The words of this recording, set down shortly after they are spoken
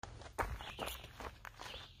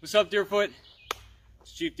What's up, Deerfoot?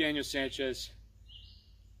 It's Chief Daniel Sanchez.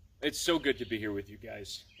 It's so good to be here with you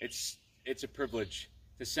guys. It's a privilege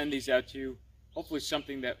to send these out to you. Hopefully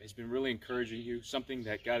something that has been really encouraging you, something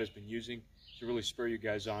that God has been using to really spur you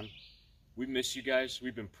guys on. We miss you guys.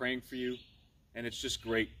 We've been praying for you, and it's just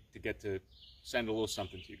great to get to send a little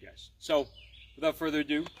something to you guys. So, without further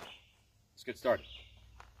ado, let's get started.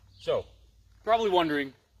 So, probably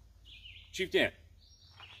wondering, Chief Dan,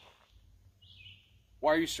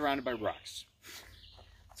 why are you surrounded by rocks?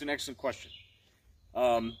 It's an excellent question.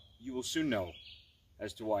 You will soon know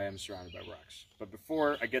as to why I'm surrounded by rocks. But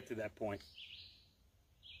before I get to that point,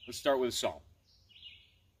 let's start with a psalm.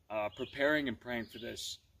 Preparing and praying for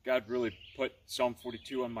this, God really put Psalm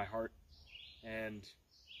 42 on my heart, and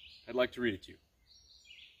I'd like to read it to you.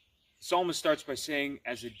 The psalmist starts by saying,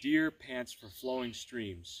 "As a deer pants for flowing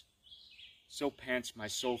streams, so pants my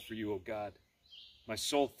soul for you, O God. My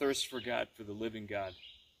soul thirsts for God, for the living God.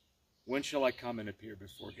 When shall I come and appear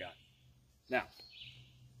before God?" Now,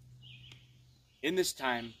 in this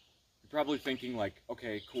time, you're probably thinking like,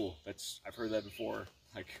 okay, cool, I've heard that before.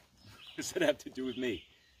 Like, what does that have to do with me?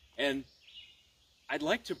 And I'd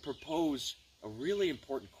like to propose a really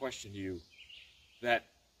important question to you that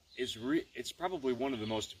it's probably one of the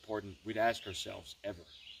most important we'd ask ourselves ever.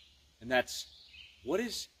 And that's, what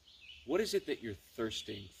is it that you're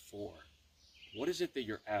thirsting for? What is it that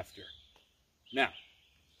you're after? Now,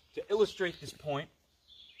 to illustrate this point,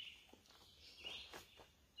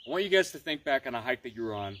 I want you guys to think back on a hike that you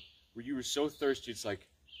were on where you were so thirsty, it's like,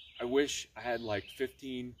 I wish I had like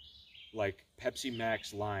 15 like Pepsi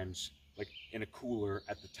Max limes like in a cooler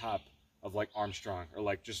at the top of like Armstrong, or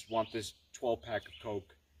like just want this 12-pack of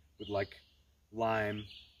Coke with like lime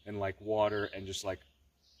and like water and just like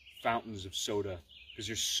fountains of soda because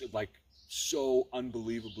you're so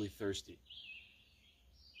unbelievably thirsty.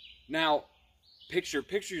 Now, picture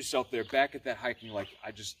yourself there back at that hike, and you're like,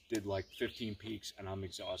 I just did like 15 peaks and I'm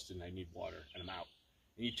exhausted and I need water and I'm out.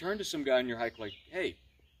 And you turn to some guy on your hike like, hey,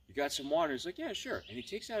 you got some water? He's like, yeah, sure. And he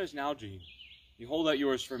takes out his Nalgene. You hold out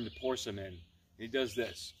yours for him to pour some in. And he does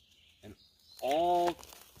this. And all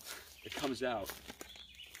that comes out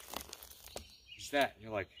is that. And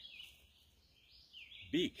you're like,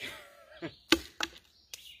 beak.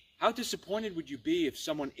 How disappointed would you be if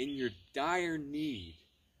someone in your dire need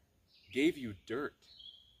gave you dirt?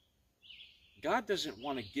 God doesn't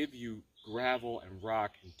want to give you gravel and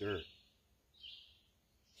rock and dirt.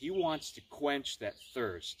 He wants to quench that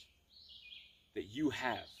thirst that you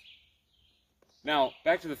have. Now,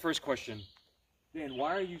 back to the first question. Dan,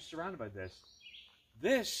 why are you surrounded by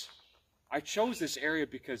this? I chose this area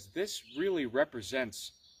because this really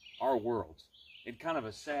represents our world in kind of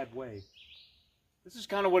a sad way. This is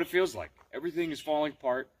kind of what it feels like. Everything is falling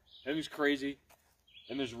apart, everything's crazy,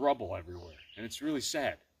 and there's rubble everywhere, and it's really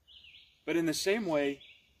sad. But in the same way,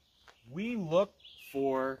 we look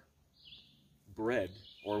for bread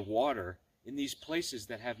or water in these places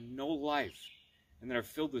that have no life and that are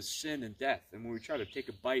filled with sin and death. And when we try to take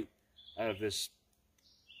a bite out of this,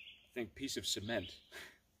 piece of cement,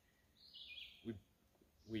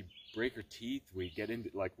 we break our teeth, we get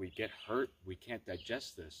hurt, we can't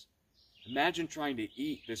digest this. Imagine trying to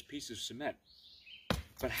eat this piece of cement.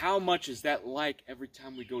 But how much is that like every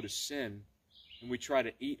time we go to sin and we try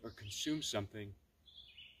to eat or consume something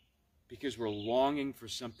because we're longing for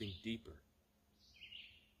something deeper?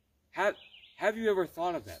 Have you ever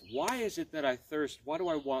thought of that? Why is it that I thirst? Why do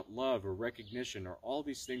I want love or recognition or all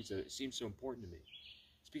these things that seem so important to me?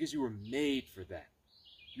 It's because you were made for that.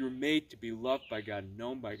 You were made to be loved by God,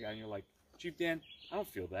 known by God. And you're like, Chief Dan, I don't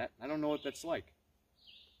feel that. I don't know what that's like.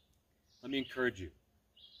 Let me encourage you.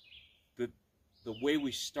 The way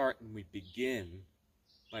we start and we begin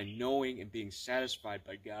by knowing and being satisfied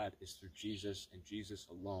by God is through Jesus and Jesus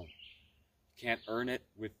alone. You can't earn it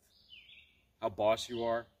with how boss you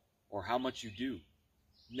are or how much you do.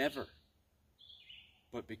 Never.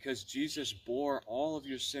 But because Jesus bore all of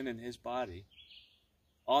your sin in his body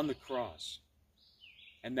on the cross,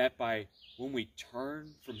 and that when we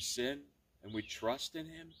turn from sin and we trust in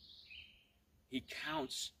him, he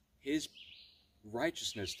counts his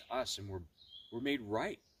righteousness to us, and we're made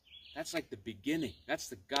right. That's like the beginning. That's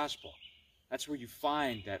the gospel. That's where you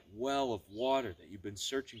find that well of water that you've been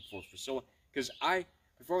searching for so long. Because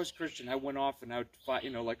before I was Christian, I went off and I would find,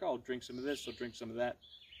 like, oh, I'll drink some of this, I'll drink some of that.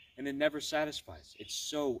 And it never satisfies. It's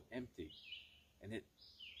so empty. And it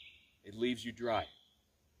leaves you dry.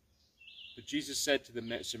 But Jesus said to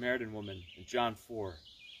the Samaritan woman in John 4,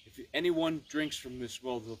 if anyone drinks from this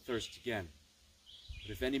well, they'll thirst again.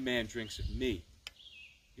 But if any man drinks of me,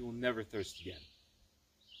 he will never thirst again.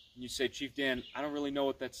 And you say, Chief Dan, I don't really know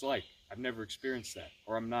what that's like. I've never experienced that.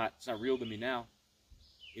 Or it's not real to me now.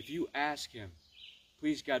 If you ask him,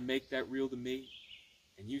 please God, make that real to me,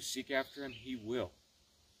 and you seek after him, he will.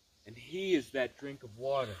 And he is that drink of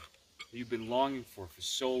water that you've been longing for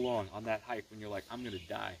so long on that hike when you're like, I'm going to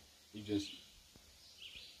die. You just,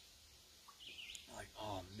 like,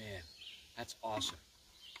 oh man, that's awesome.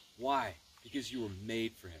 Why? Because you were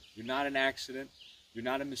made for him. You're not an accident. You're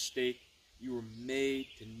not a mistake. You were made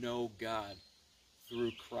to know God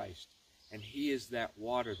through Christ. And he is that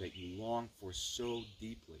water that you long for so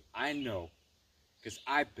deeply. I know, because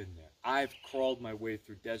I've been there. I've crawled my way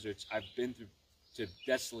through deserts. I've been to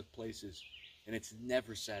desolate places, and it's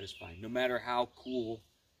never satisfying. No matter how cool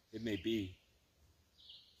it may be,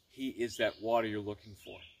 he is that water you're looking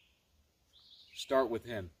for. Start with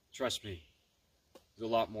him. Trust me. There's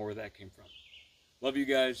a lot more where that came from. Love you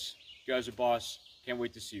guys. You guys are boss. Can't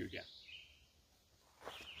wait to see you again.